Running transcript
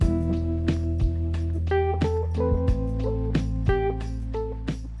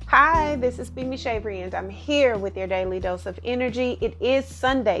this is Bimi Shavery, and I'm here with your daily dose of energy. It is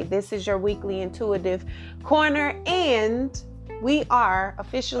Sunday. This is your weekly intuitive corner, and we are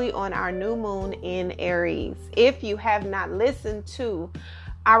officially on our new moon in Aries. If you have not listened to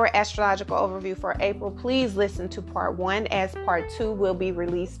our astrological overview for April, please listen to part 1, as part 2 will be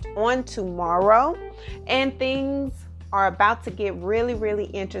released on tomorrow. And things are about to get really, really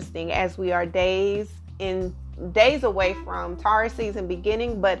interesting as we are days away from Taurus season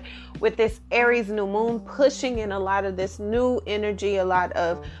beginning, but with this Aries new moon pushing in a lot of this new energy, a lot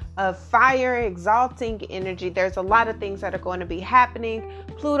of fire, exalting energy. There's a lot of things that are going to be happening.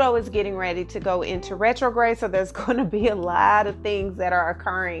 Pluto is getting ready to go into retrograde, so there's going to be a lot of things that are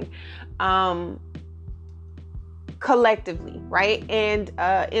occurring collectively, right? And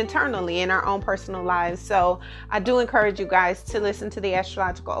internally in our own personal lives. So I do encourage you guys to listen to the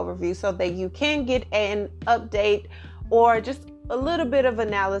astrological overview so that you can get an update or just a little bit of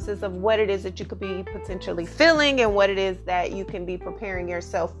analysis of what it is that you could be potentially feeling and what it is that you can be preparing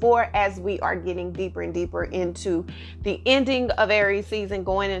yourself for as we are getting deeper and deeper into the ending of Aries season,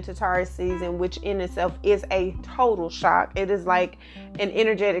 going into Taurus season, which in itself is a total shock. It is like an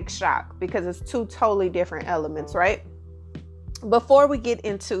energetic shock because it's two totally different elements, right? Before we get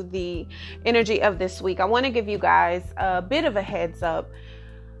into the energy of this week, I want to give you guys a bit of a heads up.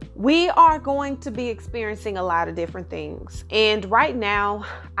 We are going to be experiencing a lot of different things. And right now,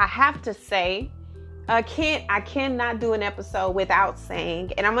 I have to say, I cannot do an episode without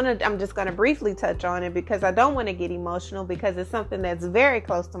saying, and I'm just going to briefly touch on it because I don't want to get emotional because it's something that's very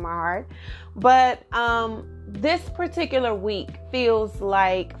close to my heart. But this particular week feels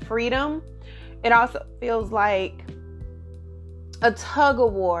like freedom. It also feels like a tug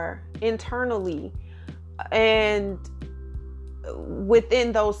of war internally and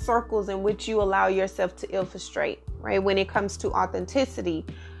within those circles in which you allow yourself to infiltrate, right? When it comes to authenticity,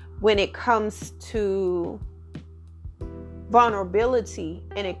 when it comes to vulnerability,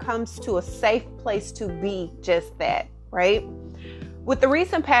 and it comes to a safe place to be just that, right? With the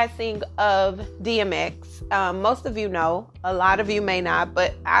recent passing of DMX, most of you know, a lot of you may not,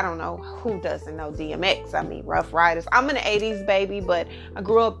 but I don't know who doesn't know DMX. I mean, Rough Riders. I'm an 80s baby, but I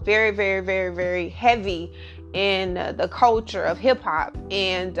grew up very, very, very, very heavy in the culture of hip hop,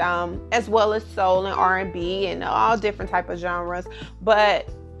 and as well as soul and R&B and all different type of genres. But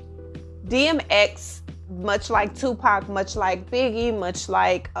DMX, much like Tupac, much like Biggie, much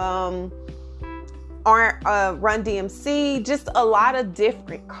like Run DMC, just a lot of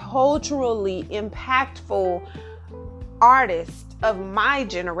different culturally impactful artists of my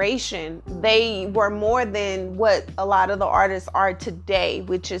generation. They were more than what a lot of the artists are today,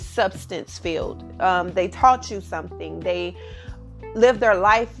 which is substance filled. They taught you something. They lived their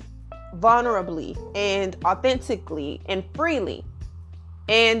life vulnerably and authentically and freely.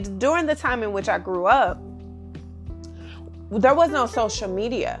 And during the time in which I grew up, there was no social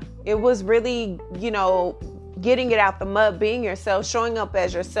media. It was really, getting it out the mud, being yourself, showing up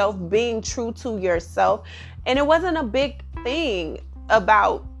as yourself, being true to yourself. And it wasn't a big thing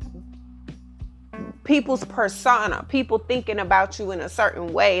about people's persona, people thinking about you in a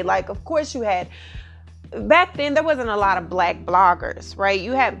certain way. Like, of course you had, back then there wasn't a lot of black bloggers, right?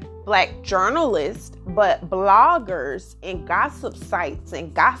 You had black journalists, but bloggers and gossip sites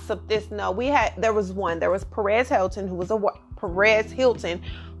and gossip there was Perez Hilton, who was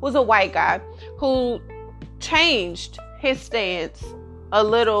a white guy who changed his stance a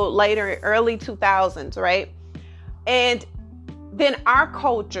little later, early 2000s, right? And then our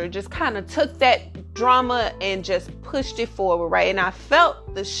culture just kind of took that drama and just pushed it forward, right? And I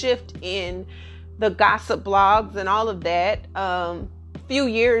felt the shift in the gossip blogs and all of that a few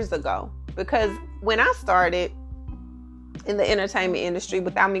years ago, because when I started in the entertainment industry,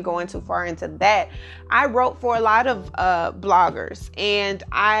 without me going too far into that, I wrote for a lot of bloggers and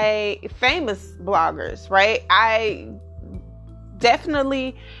famous bloggers, right? I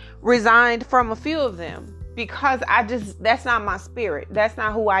definitely resigned from a few of them because that's not my spirit. That's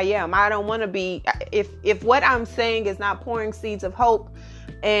not who I am. I don't want to be, if what I'm saying is not pouring seeds of hope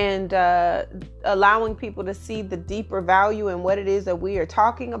and allowing people to see the deeper value in what it is that we are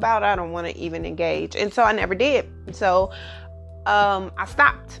talking about, I don't want to even engage. And so I never did. So I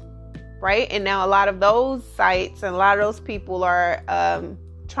stopped, right? And now a lot of those sites and a lot of those people are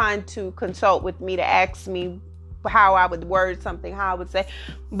trying to consult with me to ask me how I would word something, how I would say,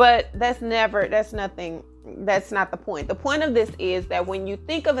 but that's not the point. The point of this is that when you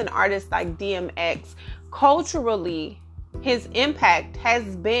think of an artist like DMX, culturally, his impact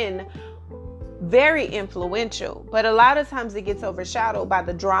has been very influential, but a lot of times it gets overshadowed by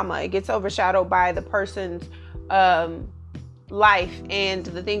the drama. It gets overshadowed by the person's life and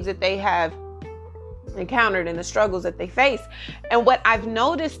the things that they have encountered and the struggles that they face. And what I've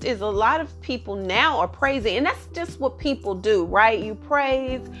noticed is a lot of people now are praising, and that's just what people do, right? You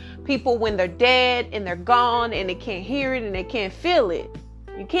praise people when they're dead and they're gone and they can't hear it and they can't feel it.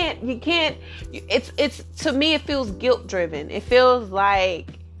 It's to me, it feels guilt driven. It feels like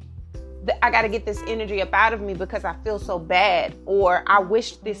I got to get this energy up out of me because I feel so bad, or I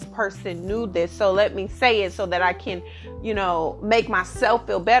wish this person knew this, so let me say it so that I can, make myself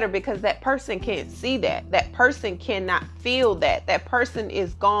feel better, because that person can't see that. That person cannot feel that. That person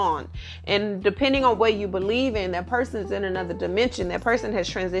is gone. And depending on what you believe in, that person is in another dimension. That person has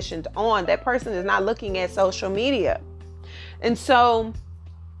transitioned on. That person is not looking at social media. And so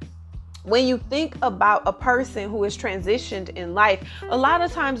when you think about a person who is transitioned in life, a lot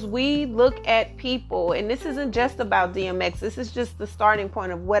of times we look at people, and this isn't just about DMX. This is just the starting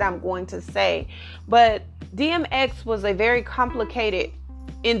point of what I'm going to say. But DMX was a very complicated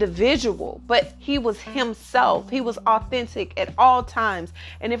individual, but he was himself. He was authentic at all times.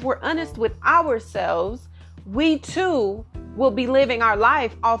 And if we're honest with ourselves, we too will be living our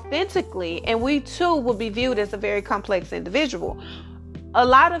life authentically, and we too will be viewed as a very complex individual. A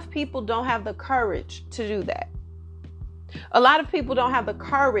lot of people don't have the courage to do that. A lot of people don't have the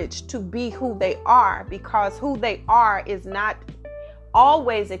courage to be who they are, because who they are is not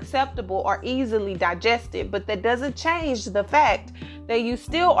always acceptable or easily digested. But that doesn't change the fact that you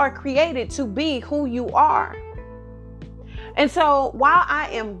still are created to be who you are. And so while I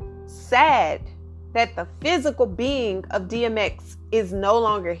am sad that the physical being of DMX is no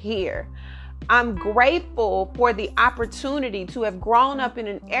longer here, I'm grateful for the opportunity to have grown up in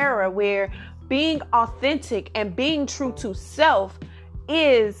an era where being authentic and being true to self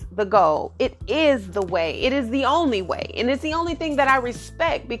is the goal. It is the way. It is the only way. And it's the only thing that I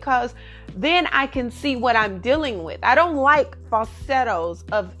respect, because then I can see what I'm dealing with. I don't like falsettos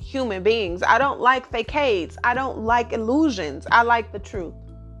of human beings. I don't like facades. I don't like illusions. I like the truth.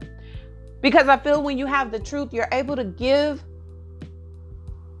 Because I feel when you have the truth, you're able to give.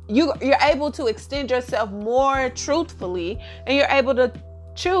 You're able to extend yourself more truthfully, and you're able to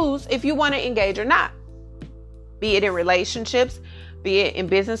choose if you want to engage or not. Be it in relationships, be it in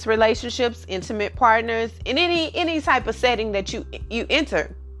business relationships, intimate partners, in any type of setting that you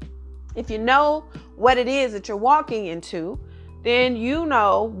enter. If you know what it is that you're walking into, then you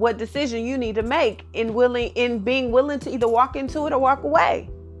know what decision you need to make in being willing to either walk into it or walk away.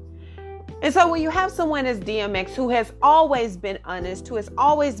 And so when you have someone as DMX, who has always been honest, who has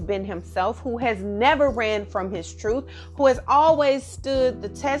always been himself, who has never ran from his truth, who has always stood the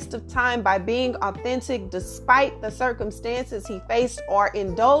test of time by being authentic despite the circumstances he faced or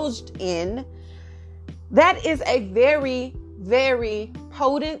indulged in, that is a very, very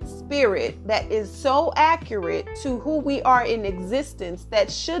potent spirit that is so accurate to who we are in existence,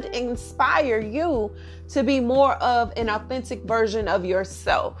 that should inspire you to be more of an authentic version of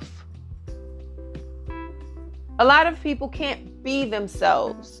yourself. A lot of people can't be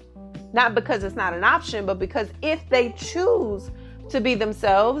themselves, not because it's not an option, but because if they choose to be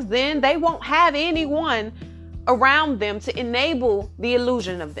themselves, then they won't have anyone around them to enable the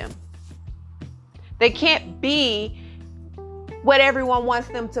illusion of them. They can't be what everyone wants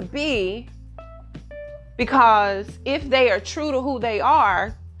them to be, because if they are true to who they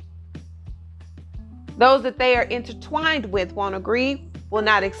are, those that they are intertwined with won't agree, will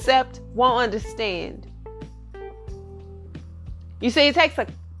not accept, won't understand. You see, it takes a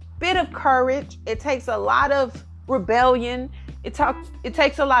bit of courage. It takes a lot of rebellion. It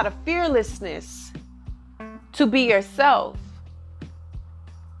takes a lot of fearlessness to be yourself.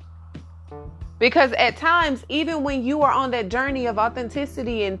 Because at times, even when you are on that journey of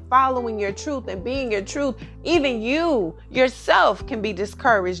authenticity and following your truth and being your truth, even you yourself can be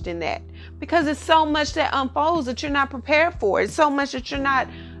discouraged in that. Because it's so much that unfolds that you're not prepared for. It's so much that you're not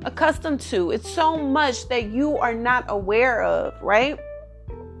accustomed to. It's so much that you are not aware of, right?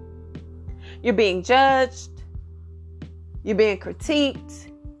 You're being judged. You're being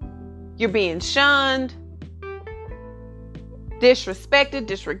critiqued. You're being shunned, disrespected,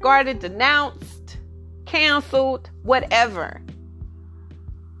 disregarded, denounced, canceled, whatever.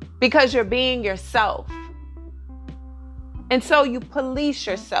 Because you're being yourself. And so you police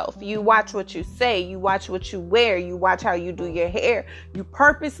yourself. You watch what you say. You watch what you wear. You watch how you do your hair. You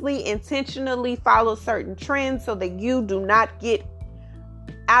purposely, intentionally follow certain trends so that you do not get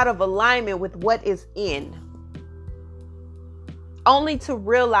out of alignment with what is in. Only to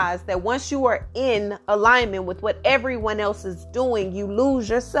realize that once you are in alignment with what everyone else is doing, you lose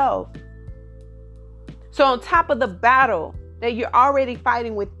yourself. So on top of the battle that you're already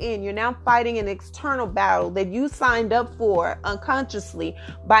fighting within. You're now fighting an external battle that you signed up for unconsciously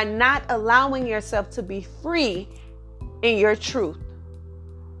by not allowing yourself to be free in your truth.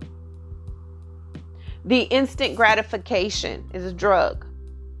 The instant gratification is a drug.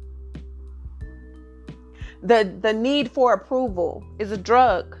 The need for approval is a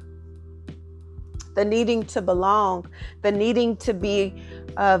drug. The needing to belong, the needing to be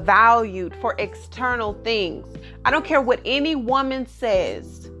valued for external things. I don't care what any woman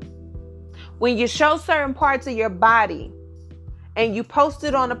says. When you show certain parts of your body and you post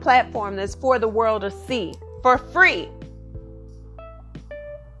it on a platform that's for the world to see for free,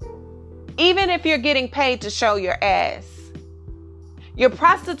 even if you're getting paid to show your ass, you're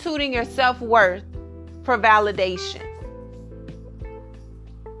prostituting your self-worth for validation.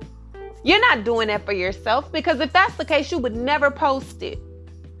 You're not doing that for yourself, because if that's the case, you would never post it.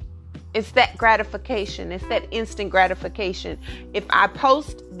 It's that gratification. It's that instant gratification. If I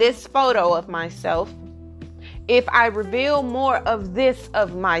post this photo of myself, if I reveal more of this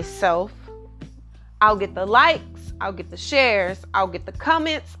of myself, I'll get the likes, I'll get the shares, I'll get the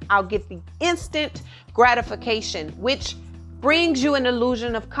comments, I'll get the instant gratification, which brings you an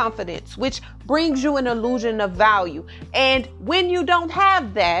illusion of confidence, which brings you an illusion of value. And when you don't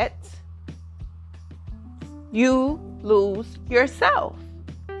have that, you lose yourself.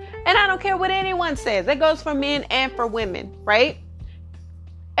 And I don't care what anyone says. That goes for men and for women, right?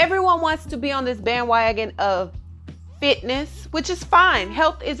 Everyone wants to be on this bandwagon of fitness, which is fine.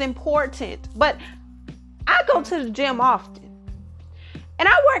 Health is important. But I go to the gym often. And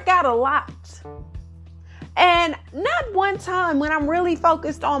I work out a lot. And not one time when I'm really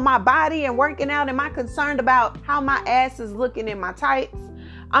focused on my body and working out am I concerned about how my ass is looking in my tights.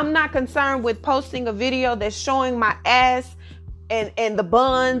 I'm not concerned with posting a video that's showing my ass and the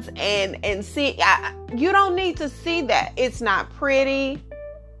buns and see. You don't need to see that. It's not pretty.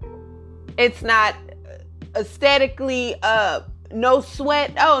 It's not aesthetically no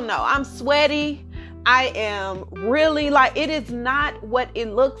sweat. Oh no, I'm sweaty. I am really like, it is not what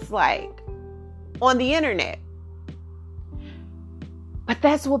it looks like on the internet. But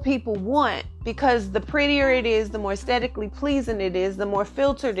that's what people want, because the prettier it is, the more aesthetically pleasing it is, the more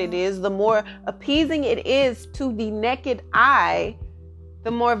filtered it is, the more appeasing it is to the naked eye,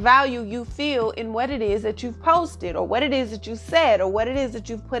 the more value you feel in what it is that you've posted, or what it is that you said, or what it is that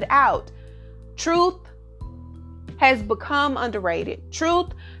you've put out. Truth has become underrated.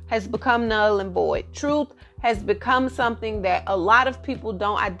 Truth has become null and void. Truth has become something that a lot of people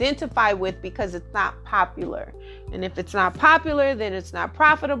don't identify with because it's not popular. And if it's not popular, then it's not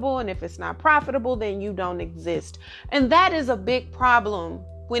profitable. And if it's not profitable, then you don't exist. And that is a big problem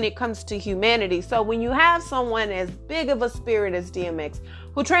when it comes to humanity. So when you have someone as big of a spirit as DMX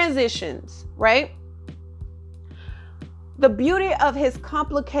who transitions, right? The beauty of his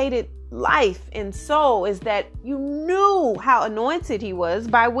complicated life and soul is that you knew how anointed he was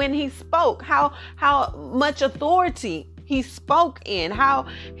by when he spoke, how much authority he spoke in, how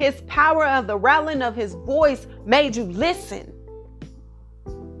his power of the rattling of his voice made you listen,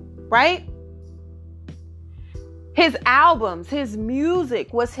 right? His albums, his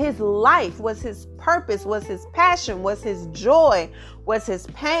music was his life, was his purpose, was his passion, was his joy, was his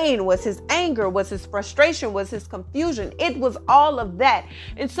pain, was his anger, was his frustration, was his confusion. It was all of that.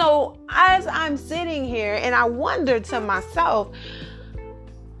 And so as I'm sitting here and I wonder to myself,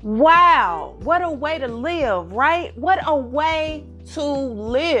 wow, what a way to live, right? What a way to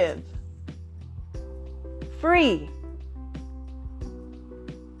live. Free.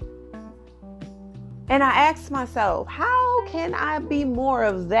 And I asked myself, how can I be more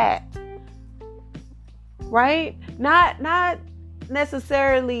of that? Right? Not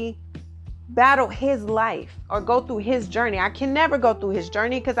necessarily battle his life or go through his journey. I can never go through his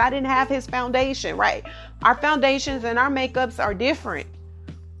journey because I didn't have his foundation, right? Our foundations and our makeups are different.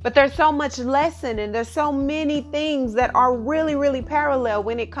 But there's so much lesson and there's so many things that are really, really parallel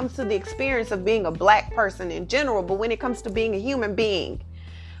when it comes to the experience of being a Black person in general, but when it comes to being a human being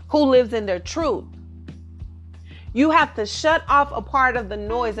who lives in their truth. You have to shut off a part of the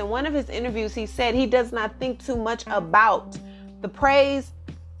noise. In one of his interviews, he said he does not think too much about the praise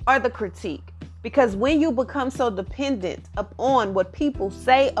or the critique. Because when you become so dependent upon what people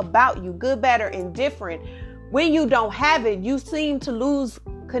say about you, good, bad, or indifferent, when you don't have it, you seem to lose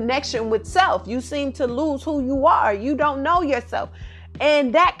connection with self. You seem to lose who you are. You don't know yourself.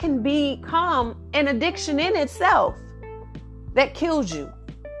 And that can become an addiction in itself that kills you.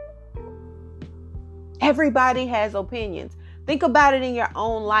 Everybody has opinions. Think about it in your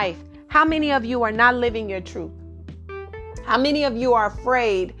own life. How many of you are not living your truth? How many of you are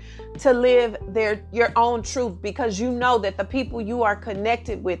afraid to live your own truth because you know that the people you are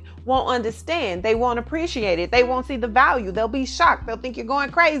connected with won't understand? They won't appreciate it. They won't see the value. They'll be shocked. They'll think you're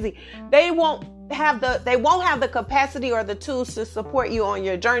going crazy. They won't have the capacity or the tools to support you on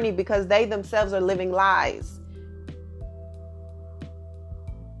your journey because they themselves are living lies.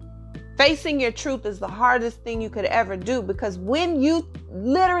 Facing your truth is the hardest thing you could ever do, because when you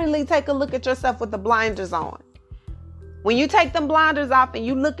literally take a look at yourself with the blinders on, when you take them blinders off and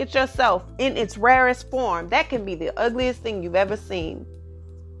you look at yourself in its rarest form, that can be the ugliest thing you've ever seen.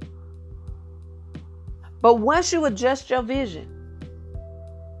 But once you adjust your vision,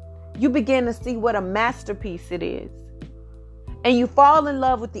 you begin to see what a masterpiece it is. And you fall in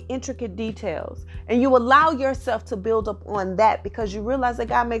love with the intricate details. And you allow yourself to build up on that because you realize that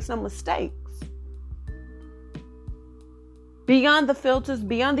God makes no mistakes. Beyond the filters,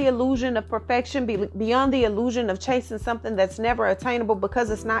 beyond the illusion of perfection, beyond the illusion of chasing something that's never attainable because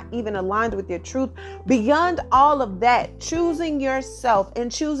it's not even aligned with your truth. Beyond all of that, choosing yourself and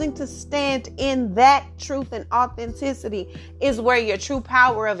choosing to stand in that truth and authenticity is where your true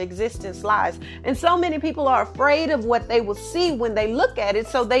power of existence lies. And so many people are afraid of what they will see when they look at it,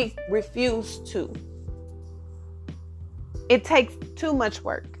 so they refuse to. It takes too much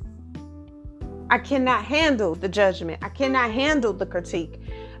work. I cannot handle the judgment. I cannot handle the critique.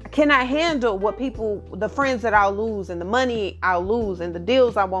 I cannot handle the friends that I'll lose, and the money I'll lose, and the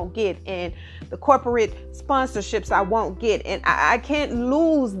deals I won't get, and the corporate sponsorships I won't get. And I can't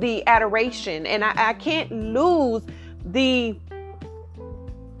lose the adoration, and I can't lose the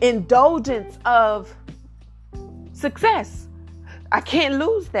indulgence of success. I can't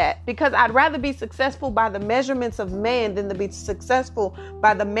lose that, because I'd rather be successful by the measurements of man than to be successful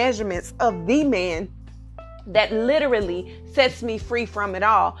by the measurements of the man that literally sets me free from it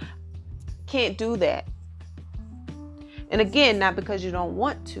all. Can't do that. And again, not because you don't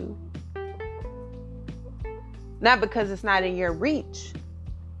want to, not because it's not in your reach,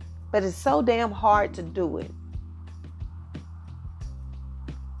 but it's so damn hard to do it.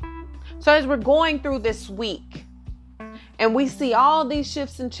 So as we're going through this week, and we see all these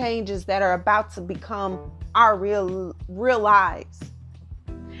shifts and changes that are about to become our real lives,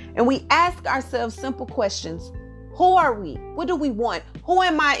 and we ask ourselves simple questions. Who are we? What do we want? Who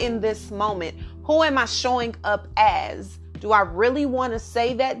am I in this moment? Who am I showing up as? Do I really want to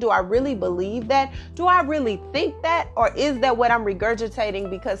say that? Do I really believe that? Do I really think that? Or is that what I'm regurgitating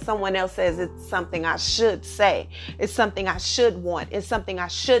because someone else says it's something I should say? It's something I should want. It's something I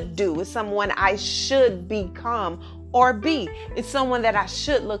should do. It's someone I should become or be. It's someone that I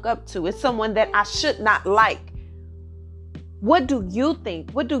should look up to. It's someone that I should not like. What do you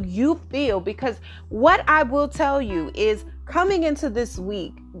think? What do you feel? Because what I will tell you is, coming into this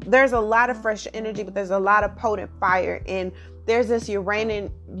week, there's a lot of fresh energy, but there's a lot of potent fire. And there's this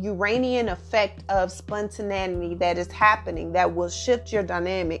Uranian effect of spontaneity that is happening that will shift your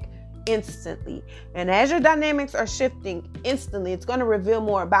dynamic instantly. And as your dynamics are shifting instantly, it's going to reveal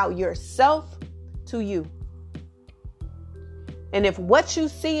more about yourself to you. And if what you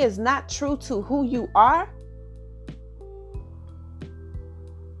see is not true to who you are,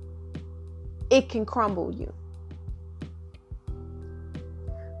 it can crumble you.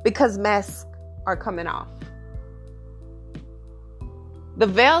 Because masks are coming off. The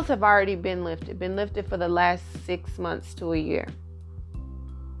veils have already been lifted for the last 6 months to a year.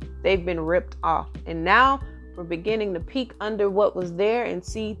 They've been ripped off. And now we're beginning to peek under what was there and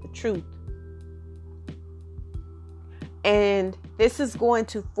see the truth. And this is going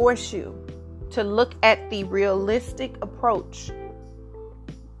to force you to look at the realistic approach,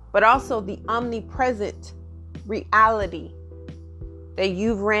 but also the omnipresent reality that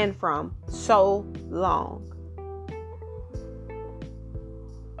you've ran from so long.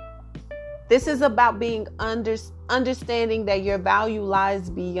 This is about being understanding that your value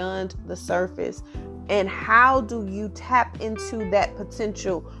lies beyond the surface. And how do you tap into that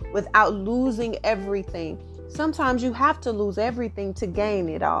potential without losing everything? Sometimes you have to lose everything to gain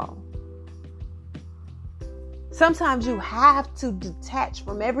it all. Sometimes you have to detach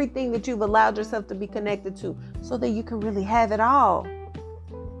from everything that you've allowed yourself to be connected to so that you can really have it all.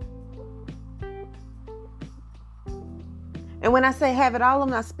 And when I say have it all, I'm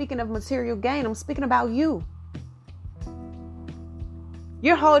not speaking of material gain. I'm speaking about you.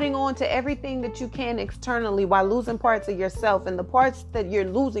 You're holding on to everything that you can externally while losing parts of yourself. And the parts that you're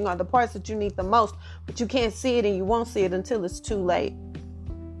losing are the parts that you need the most. But you can't see it, and you won't see it until it's too late.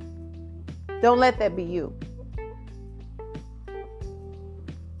 Don't let that be you.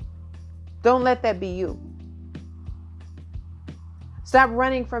 Don't let that be you. Stop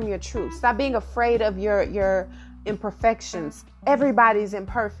running from your truth. Stop being afraid of your imperfections. Everybody's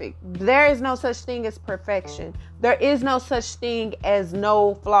imperfect. There is no such thing as perfection. There is no such thing as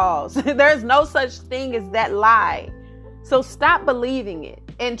no flaws. There's no such thing as that lie. So stop believing it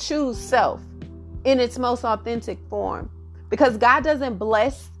and choose self in its most authentic form. Because God doesn't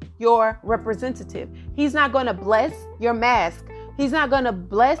bless your representative. He's not going to bless your mask. He's not going to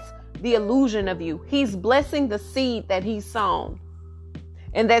bless the illusion of you. He's blessing the seed that He's sown.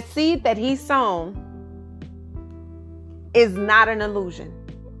 And that seed that He's sown is not an illusion.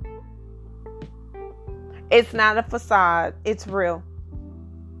 It's not a facade. It's real.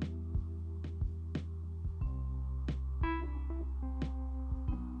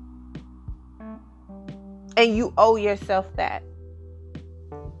 And you owe yourself that.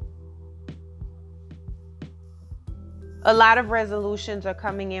 A lot of resolutions are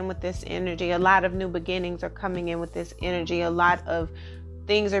coming in with this energy. A lot of new beginnings are coming in with this energy. A lot of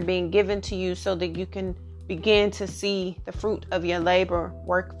things are being given to you so that you can begin to see the fruit of your labor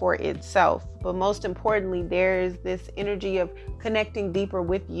work for itself. But most importantly, there is this energy of connecting deeper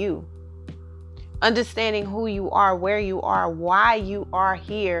with you. Understanding who you are, where you are, why you are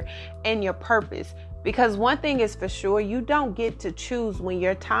here, and your purpose. Because one thing is for sure, you don't get to choose when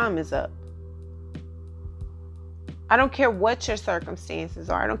your time is up. I don't care what your circumstances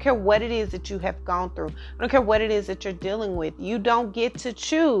are. I don't care what it is that you have gone through. I don't care what it is that you're dealing with. You don't get to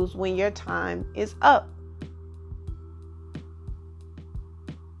choose when your time is up.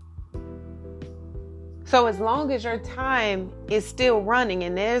 So as long as your time is still running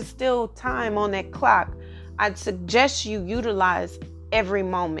and there's still time on that clock, I'd suggest you utilize every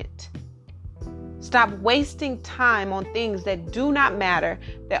moment. Stop wasting time on things that do not matter,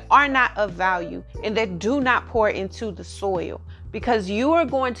 that are not of value, and that do not pour into the soil. Because you are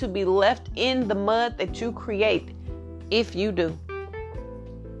going to be left in the mud that you create if you do.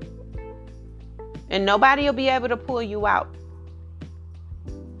 And nobody will be able to pull you out.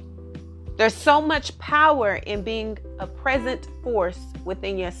 There's so much power in being a present force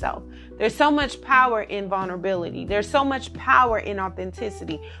within yourself. There's so much power in vulnerability. There's so much power in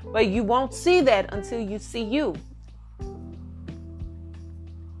authenticity. But you won't see that until you see you.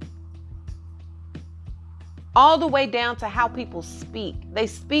 All the way down to how people speak. They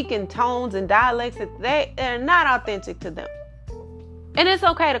speak in tones and dialects that they're not authentic to them. And it's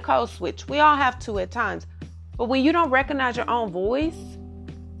okay to code switch. We all have to at times. But when you don't recognize your own voice,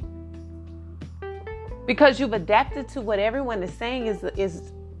 because you've adapted to what everyone is saying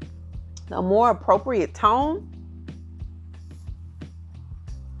is a more appropriate tone,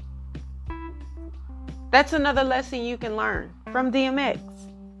 that's another lesson you can learn from DMX.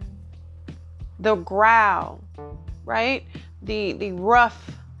 The growl, right? The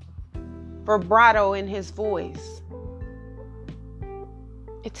rough vibrato in his voice.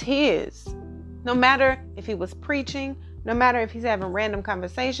 It's his. No matter if he was preaching, no matter if he's having random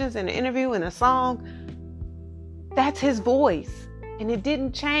conversations in an interview, in a song, that's his voice. And it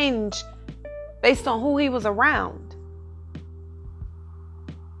didn't change based on who he was around.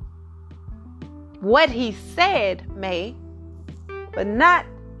 What he said may, but not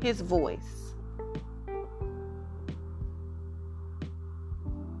his voice.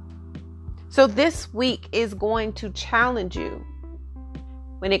 So this week is going to challenge you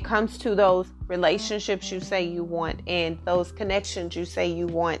when it comes to those relationships you say you want, and those connections you say you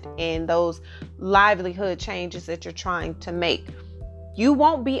want, and those livelihood changes that you're trying to make. You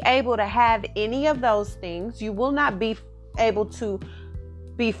won't be able to have any of those things. You will not be able to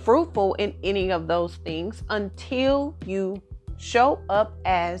be fruitful in any of those things until you show up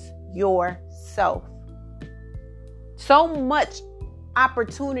as yourself. So many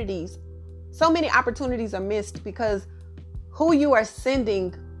opportunities are missed because who you are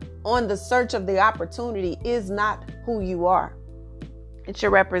sending on the search of the opportunity is not who you are. It's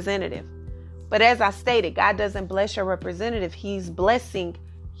your representative. But as I stated, God doesn't bless your representative. He's blessing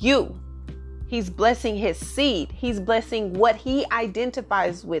you. He's blessing his seed. He's blessing what he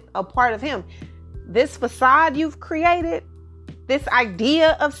identifies with, a part of him. This facade you've created, this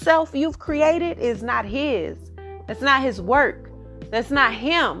idea of self you've created is not his. That's not his work. That's not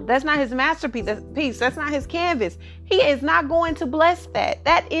him. That's not his masterpiece. That's not his canvas. He is not going to bless that.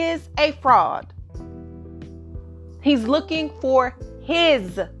 That is a fraud. He's looking for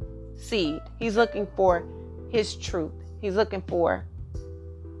his seed. He's looking for his truth. He's looking for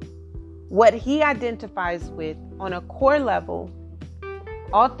what he identifies with on a core level,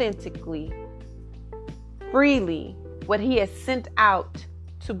 authentically, freely, what he has sent out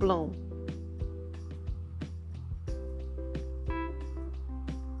to bloom.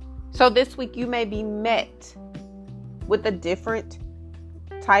 So this week you may be met with a different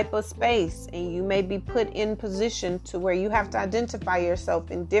type of space, and you may be put in position to where you have to identify yourself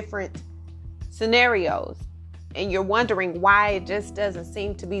in different scenarios, and you're wondering why it just doesn't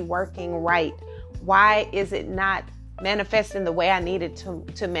seem to be working right. Why is it not manifesting the way I need it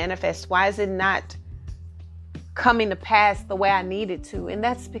to manifest? Why is it not coming to pass the way I need it to? And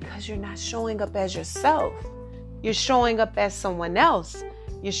that's because you're not showing up as yourself. You're showing up as someone else.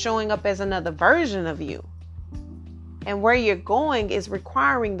 You're showing up as another version of you. And where you're going is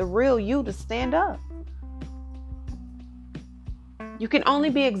requiring the real you to stand up. You can only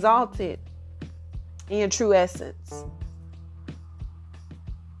be exalted in your true essence.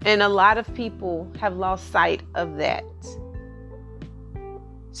 And a lot of people have lost sight of that.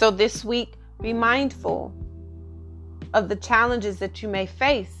 So this week, be mindful of the challenges that you may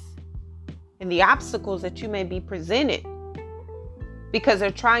face and the obstacles that you may be presented, because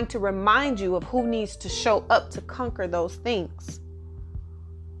they're trying to remind you of who needs to show up to conquer those things.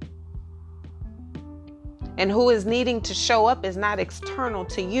 And who is needing to show up is not external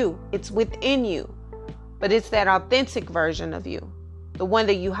to you. It's within you. But it's that authentic version of you. The one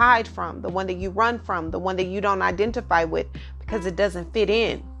that you hide from, the one that you run from, the one that you don't identify with because it doesn't fit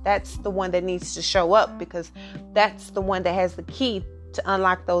in. That's the one that needs to show up, because that's the one that has the key to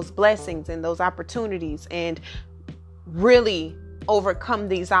unlock those blessings and those opportunities and really overcome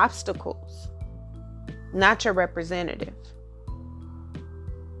these obstacles. Not your representative.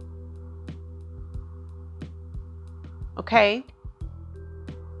 Okay?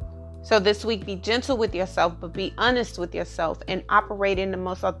 So this week, be gentle with yourself, but be honest with yourself and operate in the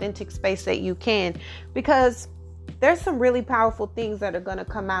most authentic space that you can, because there's some really powerful things that are going to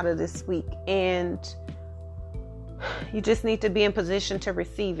come out of this week, and you just need to be in position to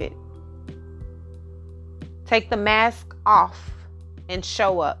receive it. Take the mask off and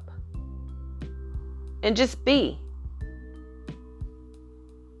show up and just be.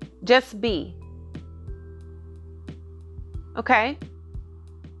 Just be. Okay?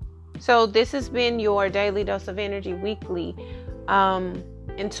 So this has been your Daily Dose of Energy Weekly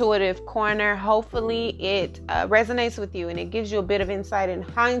Intuitive Corner. Hopefully it resonates with you and it gives you a bit of insight and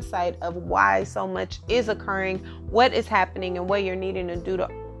hindsight of why so much is occurring, what is happening, and what you're needing to do to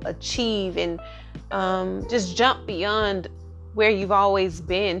achieve, and just jump beyond where you've always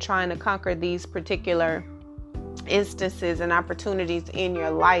been trying to conquer these particular instances and opportunities in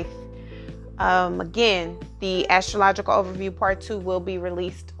your life. Again, the astrological overview part 2 will be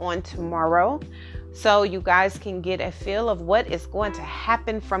released on tomorrow, so you guys can get a feel of what is going to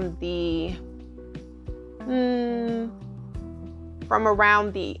happen from the from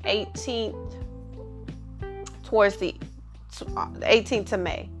around the 18th towards the 18th of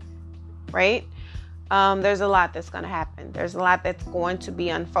May, right? There's a lot that's going to happen. There's a lot that's going to be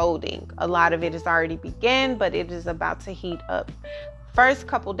unfolding. A lot of it has already begun, but it is about to heat up. First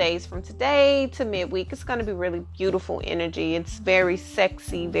couple days from today to midweek, it's going to be really beautiful energy. It's very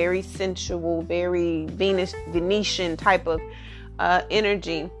sexy, very sensual, very Venetian type of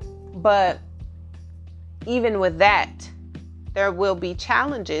energy. But even with that, there will be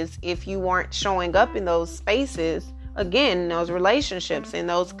challenges if you aren't showing up in those spaces, again, in those relationships, in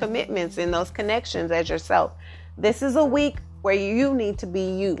those commitments, in those connections as yourself. This is a week where you need to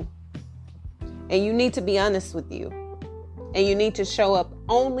be you. And you need to be honest with you. And you need to show up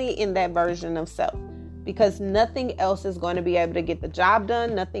only in that version of self, because nothing else is going to be able to get the job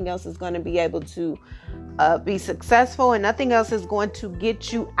done. Nothing else is going to be able to be successful, and nothing else is going to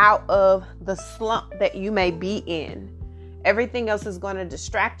get you out of the slump that you may be in. Everything else is going to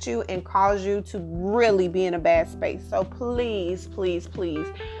distract you and cause you to really be in a bad space. So please, please, please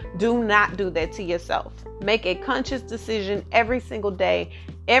do not do that to yourself. Make a conscious decision every single day,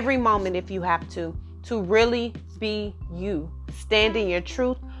 every moment if you have to really be you. Stand in your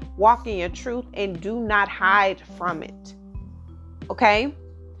truth, walk in your truth, and do not hide from it. Okay?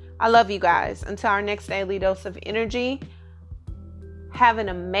 I love you guys. Until our next Daily Dose of Energy, have an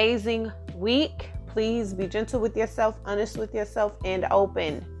amazing week. Please be gentle with yourself, honest with yourself, and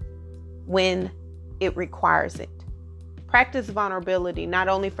open when it requires it. Practice vulnerability, not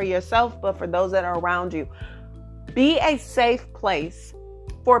only for yourself, but for those that are around you. Be a safe place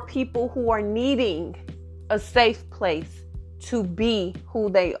for people who are needing a safe place to be who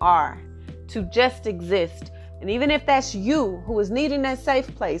they are, to just exist. And even if that's you who is needing that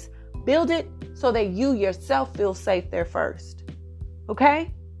safe place, build it so that you yourself feel safe there first.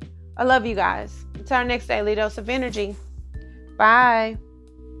 Okay? I love you guys. Until our next Daily Dose of Energy. Bye.